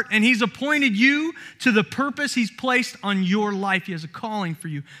apart. And he's appointed you to the purpose he's placed on your life. He has a calling for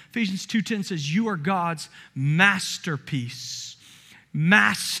you. Ephesians 2:10 says, you are God's masterpiece.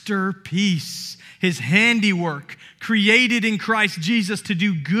 Masterpiece, his handiwork, created in Christ Jesus to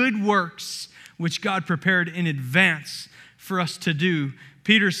do good works, which God prepared in advance for us to do.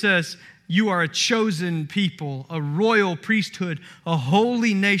 Peter says, you are a chosen people, a royal priesthood, a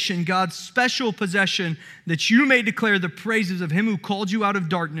holy nation, God's special possession, that you may declare the praises of him who called you out of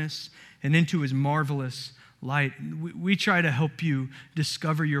darkness and into his marvelous light. We try to help you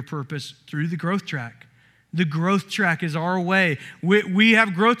discover your purpose through the growth track. The growth track is our way. We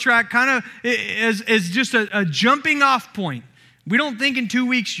have growth track kind of as just a jumping off point. We don't think in 2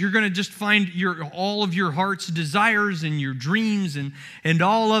 weeks you're going to just find all of your heart's desires and your dreams and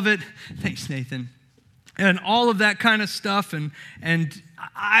all of it. Thanks, Nathan. And all of that kind of stuff. And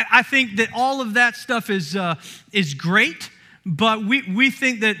I think that all of that stuff is great, but we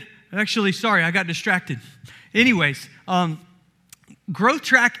think that, actually, sorry, I got distracted. Anyways, growth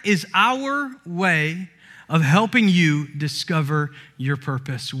track is our way of helping you discover your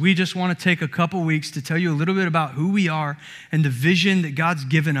purpose. We just want to take a couple weeks to tell you a little bit about who we are and the vision that God's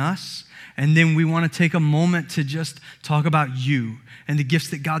given us. And then we want to take a moment to just talk about you and the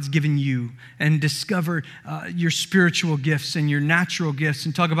gifts that God's given you and discover your spiritual gifts and your natural gifts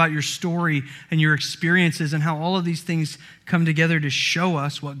and talk about your story and your experiences and how all of these things come together to show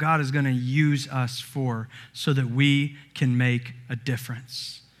us what God is going to use us for so that we can make a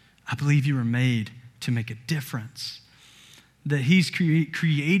difference. I believe you were made to make a difference, that he's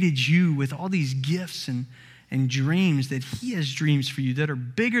created you with all these gifts and dreams, that he has dreams for you that are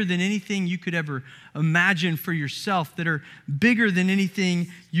bigger than anything you could ever imagine for yourself, that are bigger than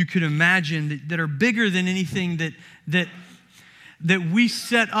anything you could imagine, that are bigger than anything that we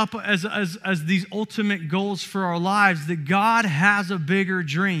set up as these ultimate goals for our lives, that God has a bigger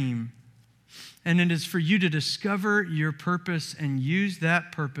dream. And it is for you to discover your purpose and use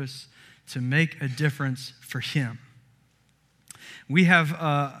that purpose to make a difference for him. We have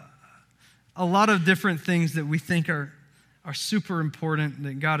a lot of different things that we think are super important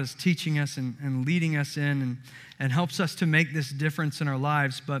that God is teaching us and leading us in and helps us to make this difference in our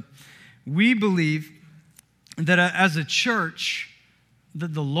lives. But we believe that as a church,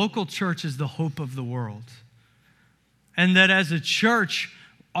 that the local church is the hope of the world. And that as a church,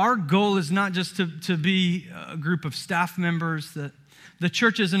 our goal is not just to be a group of staff members, that the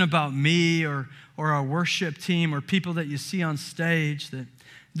church isn't about me or our worship team or people that you see on stage, that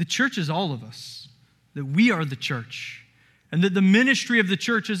the church is all of us, that we are the church, and that the ministry of the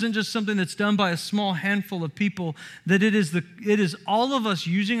church isn't just something that's done by a small handful of people, that it is all of us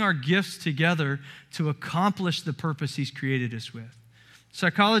using our gifts together to accomplish the purpose he's created us with.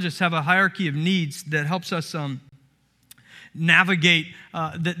 Psychologists have a hierarchy of needs that helps us navigate,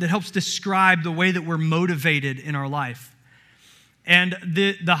 that helps describe the way that we're motivated in our life. And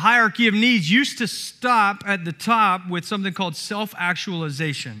the hierarchy of needs used to stop at the top with something called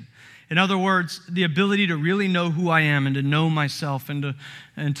self-actualization. In other words, the ability to really know who I am and to know myself and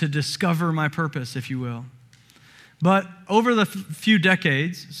to discover my purpose, if you will. But over the few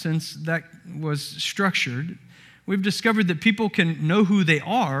decades since that was structured, we've discovered that people can know who they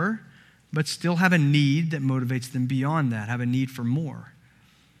are, but still have a need that motivates them beyond that, have a need for more.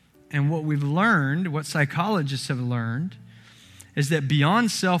 And what we've learned, what psychologists have learned, is that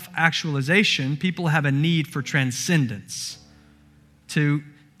beyond self-actualization, people have a need for transcendence, to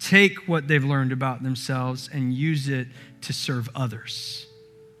take what they've learned about themselves and use it to serve others,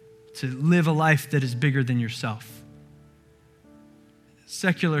 to live a life that is bigger than yourself.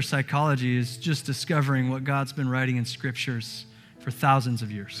 Secular psychology is just discovering what God's been writing in scriptures for thousands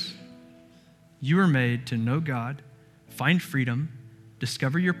of years. You were made to know God, find freedom,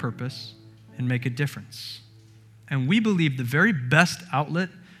 discover your purpose, and make a difference. And we believe the very best outlet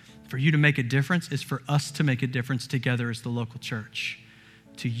for you to make a difference is for us to make a difference together as the local church.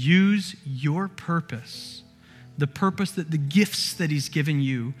 to use your purpose, the purpose that the gifts that he's given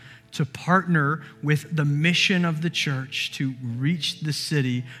you, to partner with the mission of the church to reach the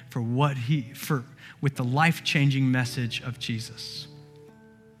city with the life-changing message of Jesus.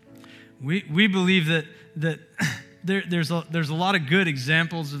 We believe that there's a lot of good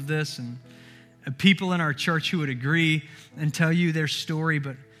examples of this, and people in our church who would agree and tell you their story,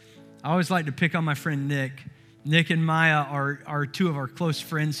 but I always like to pick on my friend Nick. Nick and Maya are two of our close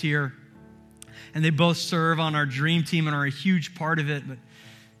friends here, and they both serve on our dream team and are a huge part of it. But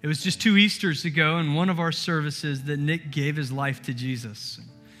it was just 2 Easters ago in one of our services that Nick gave his life to Jesus.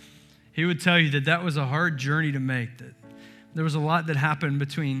 He would tell you that was a hard journey to make, that there was a lot that happened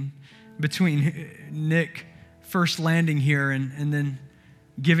between Nick first landing here and then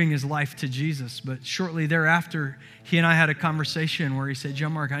giving his life to Jesus. But shortly thereafter, he and I had a conversation where he said,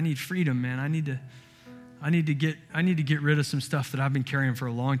 John Mark, I need freedom, man. I need to get rid of some stuff that I've been carrying for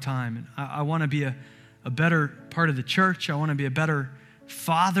a long time. And I want to be a better part of the church. I want to be a better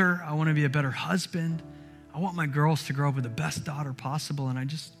father. I want to be a better husband. I want my girls to grow up with the best daughter possible.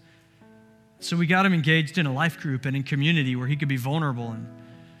 And so we got him engaged in a life group and in community where he could be vulnerable,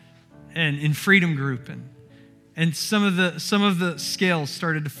 and in freedom group. And some of the scales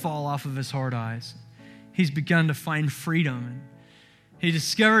started to fall off of his hard eyes. He's begun to find freedom. And he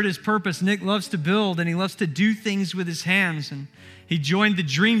discovered his purpose. Nick loves to build, and he loves to do things with his hands. And he joined the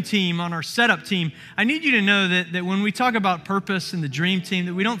dream team on our setup team. I need you to know that when we talk about purpose in the dream team,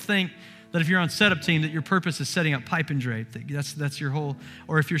 that we don't think that if you're on setup team, that your purpose is setting up pipe and drape. That's your whole,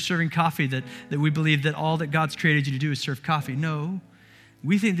 or if you're serving coffee, that we believe that all that God's created you to do is serve coffee. No,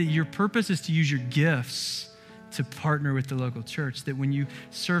 we think that your purpose is to use your gifts to partner with the local church, that when you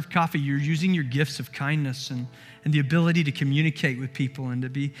serve coffee, you're using your gifts of kindness and the ability to communicate with people and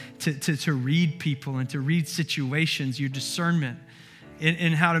to read people and to read situations, your discernment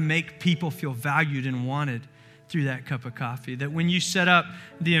in how to make people feel valued and wanted through that cup of coffee. That when you set up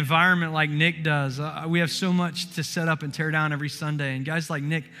the environment like Nick does, we have so much to set up and tear down every Sunday. And guys like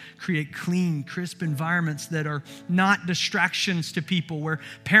Nick create clean, crisp environments that are not distractions to people, where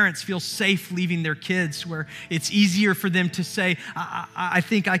parents feel safe leaving their kids, where it's easier for them to say, I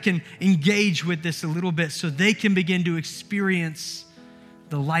think I can engage with this a little bit, so they can begin to experience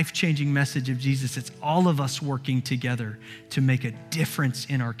the life-changing message of Jesus. It's all of us working together to make a difference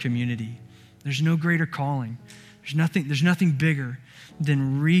in our community. There's no greater calling. There's nothing bigger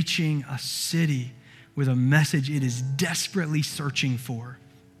than reaching a city with a message it is desperately searching for.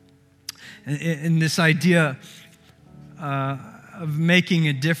 And this idea of making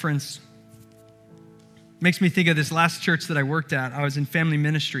a difference makes me think of this last church that I worked at. I was in family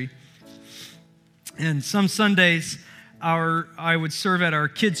ministry. And some Sundays, I would serve at our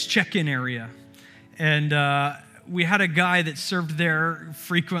kids' check-in area. And we had a guy that served there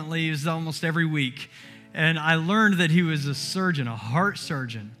frequently. It was almost every week. And I learned that he was a surgeon, a heart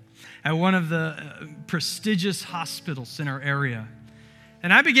surgeon, at one of the prestigious hospitals in our area.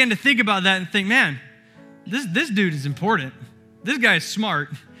 And I began to think about that and think, man, this dude is important. This guy is smart.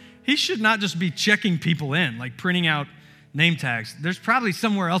 He should not just be checking people in, like printing out name tags. There's probably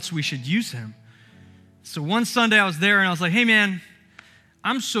somewhere else we should use him. So one Sunday I was there and I was like, hey man,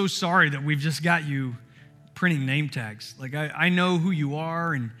 I'm so sorry that we've just got you printing name tags. Like I know who you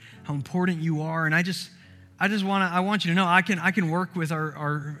are and how important you are, and I want you to know I can work with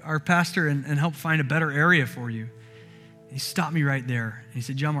our pastor and help find a better area for you. And he stopped me right there and he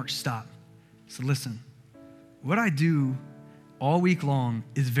said, John Mark, stop. I said, listen, what I do all week long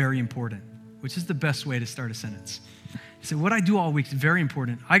is very important, which is the best way to start a sentence. He said, what I do all week is very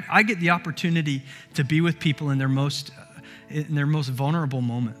important. I get the opportunity to be with people in their most vulnerable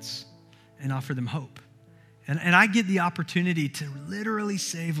moments and offer them hope. And I get the opportunity to literally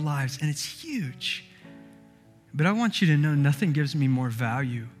save lives, and it's huge. But I want you to know nothing gives me more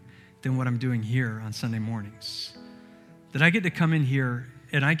value than what I'm doing here on Sunday mornings. That I get to come in here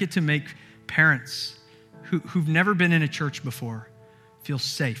and I get to make parents who've never been in a church before feel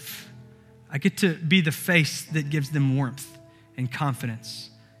safe. I get to be the face that gives them warmth and confidence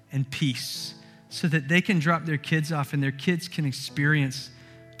and peace so that they can drop their kids off and their kids can experience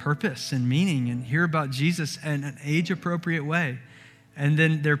purpose and meaning and hear about Jesus in an age-appropriate way. And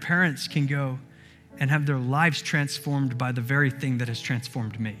then their parents can go and have their lives transformed by the very thing that has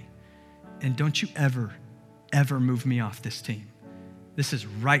transformed me. And don't you ever, ever move me off this team. This is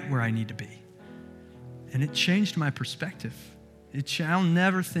right where I need to be. And it changed my perspective. I'll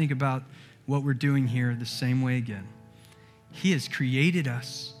never think about what we're doing here the same way again. He has created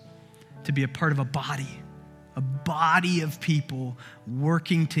us to be a part of a body of people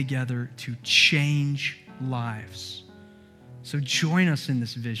working together to change lives. So join us in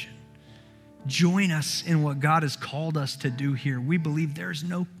this vision. Join us in what God has called us to do here. We believe there's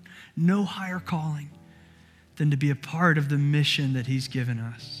no higher calling than to be a part of the mission that he's given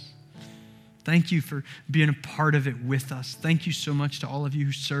us. Thank you for being a part of it with us. Thank you so much to all of you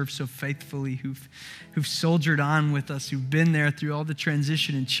who serve so faithfully, who've soldiered on with us, who've been there through all the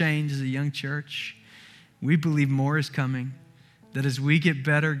transition and change as a young church. We believe more is coming, that as we get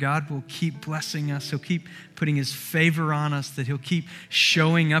better, God will keep blessing us. He'll keep putting his favor on us, that he'll keep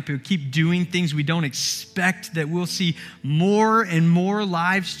showing up. He'll keep doing things we don't expect, that we'll see more and more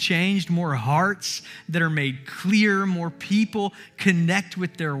lives changed, more hearts that are made clear, more people connect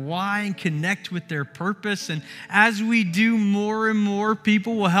with their why and connect with their purpose. And as we do, more and more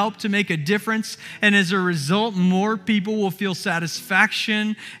people will help to make a difference. And as a result, more people will feel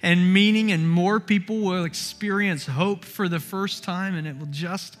satisfaction and meaning, and more people will experience hope for the first time, and it will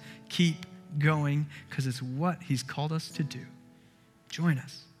just keep going because it's what he's called us to do. Join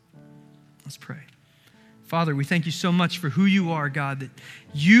us. Let's pray. Father, we thank you so much for who you are, God, that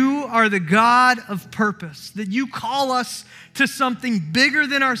you are the God of purpose, that you call us to something bigger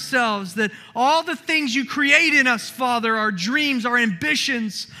than ourselves, that all the things you create in us, Father, our dreams, our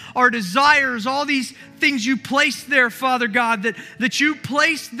ambitions, our desires, all these things you place there, Father God, that you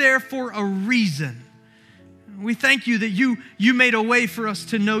placed there for a reason. We thank you that you made a way for us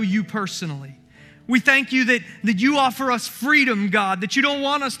to know you personally. We thank you that you offer us freedom, God, that you don't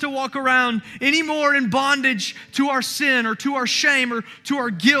want us to walk around anymore in bondage to our sin or to our shame or to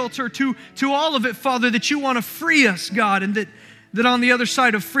our guilt or to all of it, Father, that you want to free us, God, and that on the other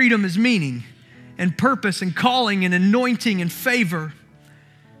side of freedom is meaning and purpose and calling and anointing and favor.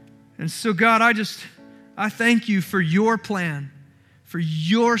 And so, God, I thank you for your plan, for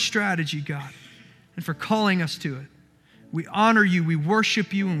your strategy, God, and for calling us to it. We honor you, we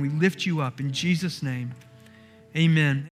worship you, and we lift you up. In Jesus' name, amen.